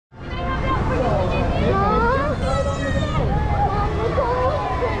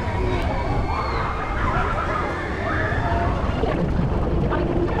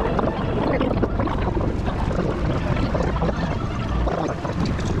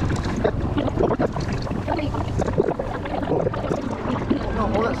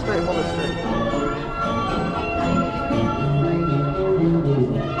straight, hold it straight.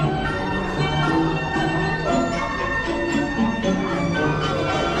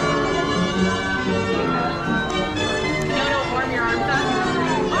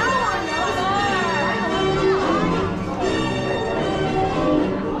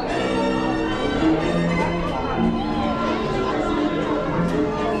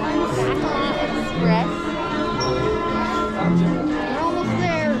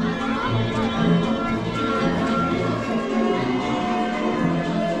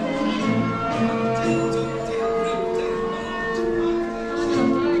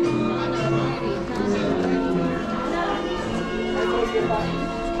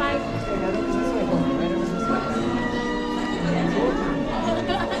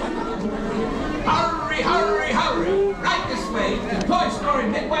 Hurry, hurry, hurry! Right this way to Toy Story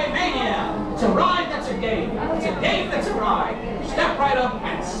Mania! It's a ride that's a game. It's a game that's a ride. Step right up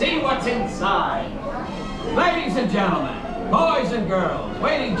and see what's inside. Ladies and gentlemen, boys and girls,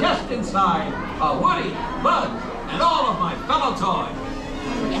 waiting just inside are Woody, Buzz, and all of my fellow toys.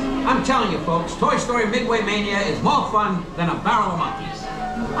 I'm telling you folks, Toy Story Mania is more fun than a barrel of monkeys.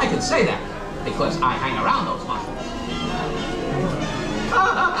 I can say that because I hang around those monkeys.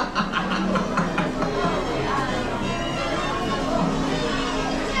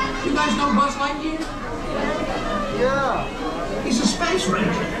 You guys know Buzz Lightyear? Yeah. He's a space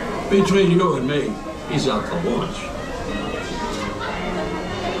ranger. Between you and me, he's out for lunch.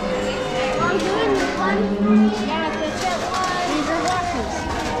 I'm doing this one. Yeah, that's it. These are watches.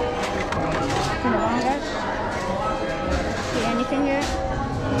 Turn it on, guys. See anything here?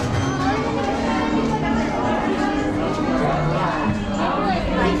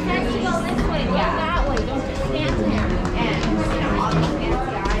 Yeah, that way. Don't just stand there. And all these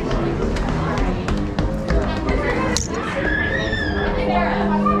fancy eyes.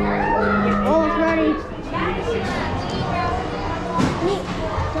 Oh, it's ready.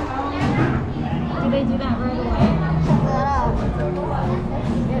 Do they do that right away?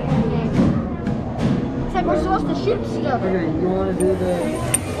 It's like we're supposed to shoot stuff. Okay, you want to do the...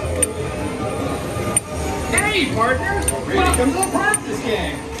 Hey, partners! Welcome to the practice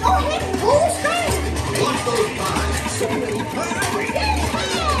game! Oh, hey, who's great? Watch those pies. So many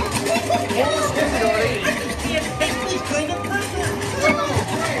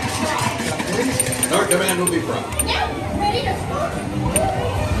Our command will be proud. Yeah, ready to start.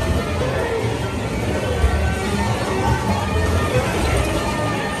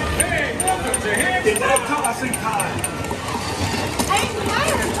 Hey, welcome to him! It's that tossing time. I'm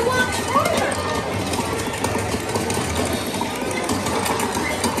tired. Come on, further.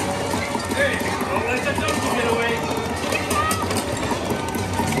 Hey, don't let the donkey get away!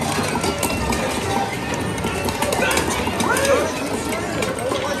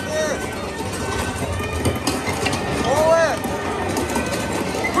 Hold it!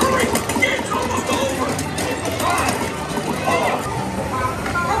 Hurry! It's almost over.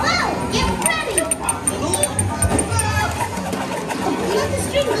 Hello, get ready. Let the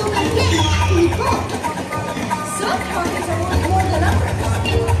string go back in. We pull. Some targets are worth more than others.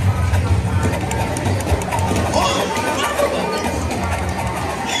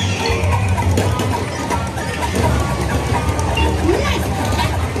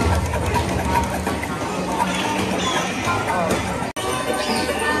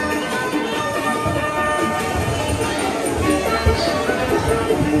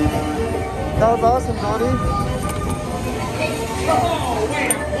 That was awesome, Tony. Oh, way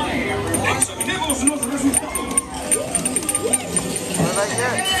to play, everyone! Tenemos los resultados. What did I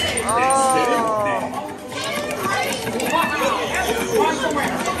get? Oh! Watch the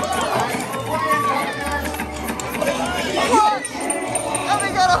winner! What? And we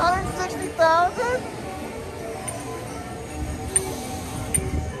got 160,000?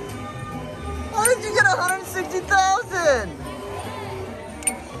 How did you get 160,000?